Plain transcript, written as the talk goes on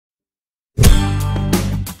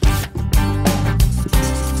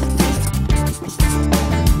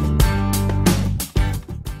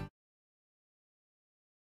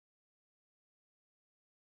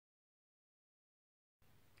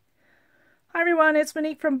Hi everyone, it's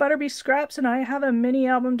Monique from ButterBeeScraps and I have a mini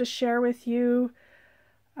album to share with you.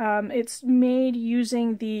 It's made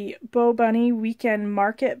using the BoBunny Weekend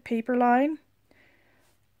Market paper line.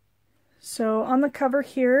 So on the cover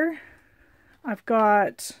here, I've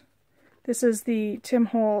got, this is the Tim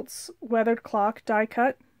Holtz weathered clock die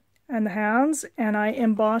cut and the hands, and I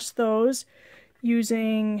embossed those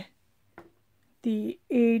using the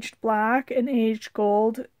aged black and aged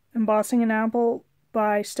gold embossing enamel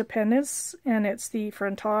by Stupendous, and it's the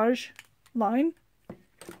Frontage line.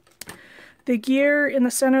 The gear in the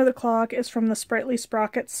center of the clock is from the Sprightly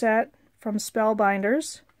Sprocket set from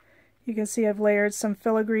Spellbinders. You can see I've layered some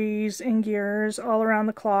filigrees and gears all around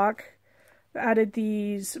the clock. I've added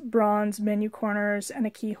these bronze menu corners and a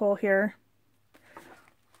keyhole here.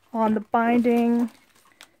 On the binding,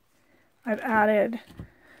 I've added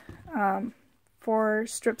 4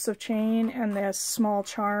 strips of chain and this small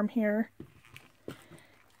charm here.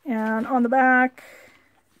 And on the back,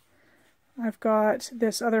 I've got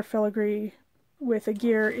this other filigree with a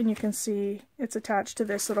gear, and you can see it's attached to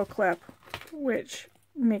this little clip, which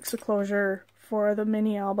makes a closure for the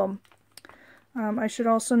mini album. I should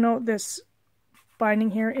also note this binding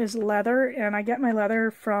here is leather, and I get my leather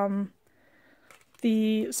from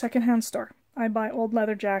the secondhand store. I buy old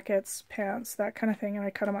leather jackets, pants, that kind of thing, and I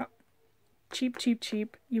cut them up. Cheap, cheap,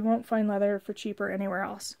 cheap. You won't find leather for cheaper anywhere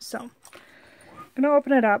else. So I'm going to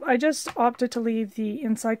open it up. I just opted to leave the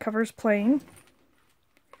inside covers plain.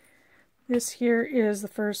 This here is the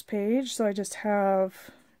first page, so I just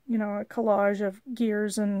have, you know, a collage of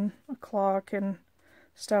gears and a clock and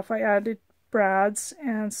stuff. I added brads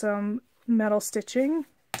and some metal stitching.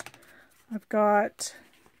 I've got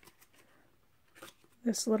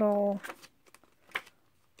this little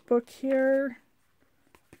book here,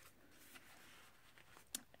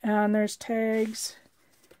 and there's tags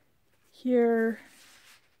here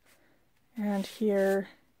and here,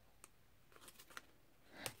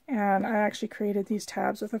 and I actually created these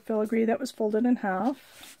tabs with a filigree that was folded in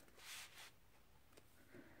half.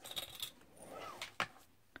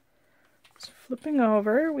 So flipping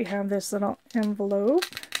over, we have this little envelope,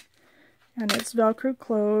 and it's Velcro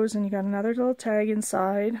closed, and you got another little tag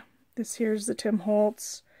inside. This here's the Tim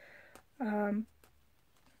Holtz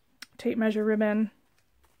tape measure ribbon.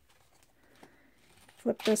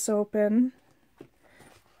 Flip this open.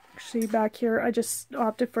 Actually, back here I just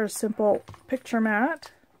opted for a simple picture mat.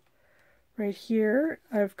 Right here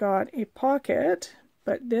I've got a pocket,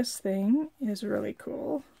 but this thing is really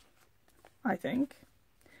cool, I think.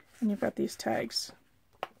 And you've got these tags.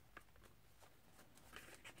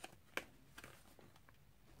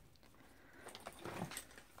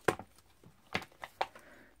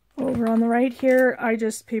 Over on the right here, I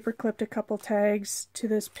just paper clipped a couple tags to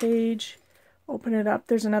this page. Open it up,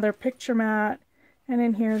 there's another picture mat, and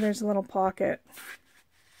in here there's a little pocket.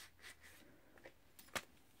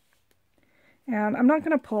 And I'm not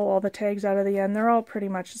going to pull all the tags out of the end, they're all pretty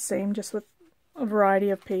much the same, just with a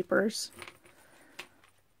variety of papers.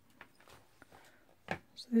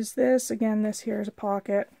 So there's this, again this here is a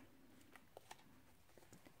pocket.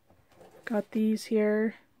 Got these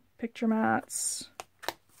here, picture mats.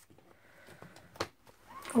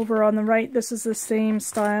 Over on the right, this is the same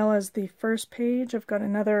style as the first page. I've got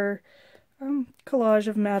another collage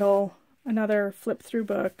of metal, another flip-through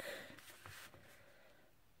book.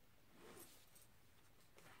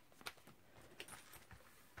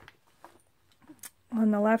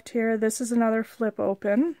 On the left here, this is another flip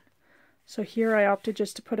open. So here I opted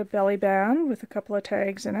just to put a belly band with a couple of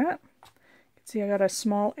tags in it. You can see I got a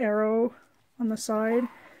small arrow on the side.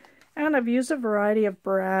 And I've used a variety of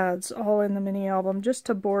brads all in the mini album just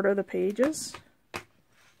to border the pages.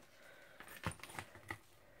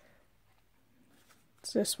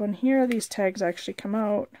 It's this one here. These tags actually come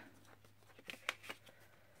out.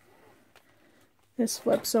 This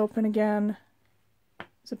flips open again.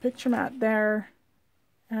 There's a picture mat there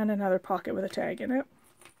and another pocket with a tag in it.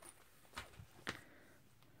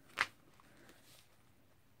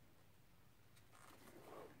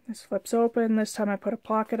 This flips open. This time I put a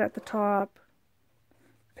pocket at the top.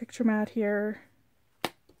 Picture mat here.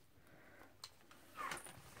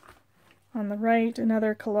 On the right,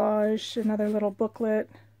 another collage, another little booklet.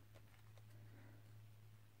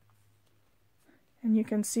 And you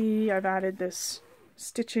can see I've added this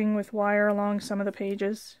stitching with wire along some of the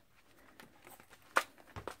pages.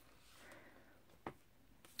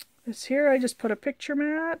 This here I just put a picture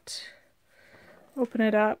mat. Open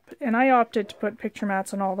it up, and I opted to put picture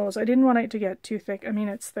mats on all those. I didn't want it to get too thick. I mean,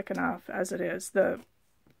 it's thick enough as it is. The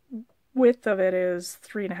width of it is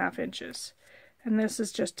 3.5 inches, and this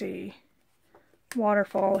is just a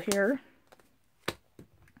waterfall here.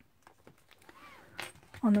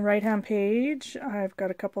 On the right hand page, I've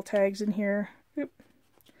got a couple tags in here. Oop.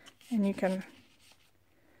 And you can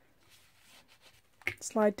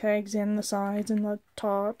slide tags in the sides and the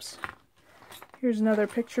tops. Here's another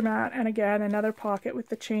picture mat, and again another pocket with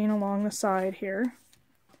the chain along the side here.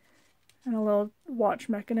 And a little watch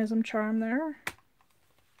mechanism charm there.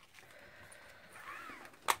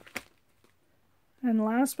 And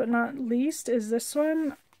last but not least is this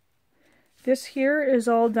one. This here is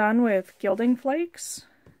all done with gilding flakes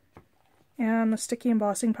and the sticky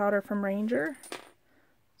embossing powder from Ranger.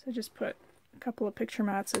 So I just put a couple of picture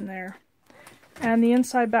mats in there. And the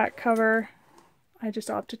inside back cover, I just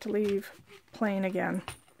opted to leave plain again.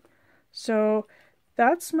 So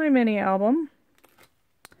that's my mini album.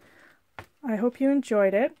 I hope you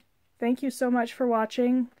enjoyed it. Thank you so much for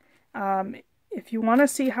watching. If you want to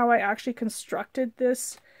see how I actually constructed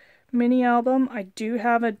this mini album, I do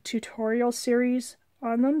have a tutorial series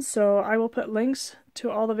on them, so I will put links to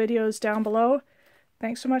all the videos down below.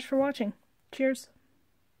 Thanks so much for watching. Cheers!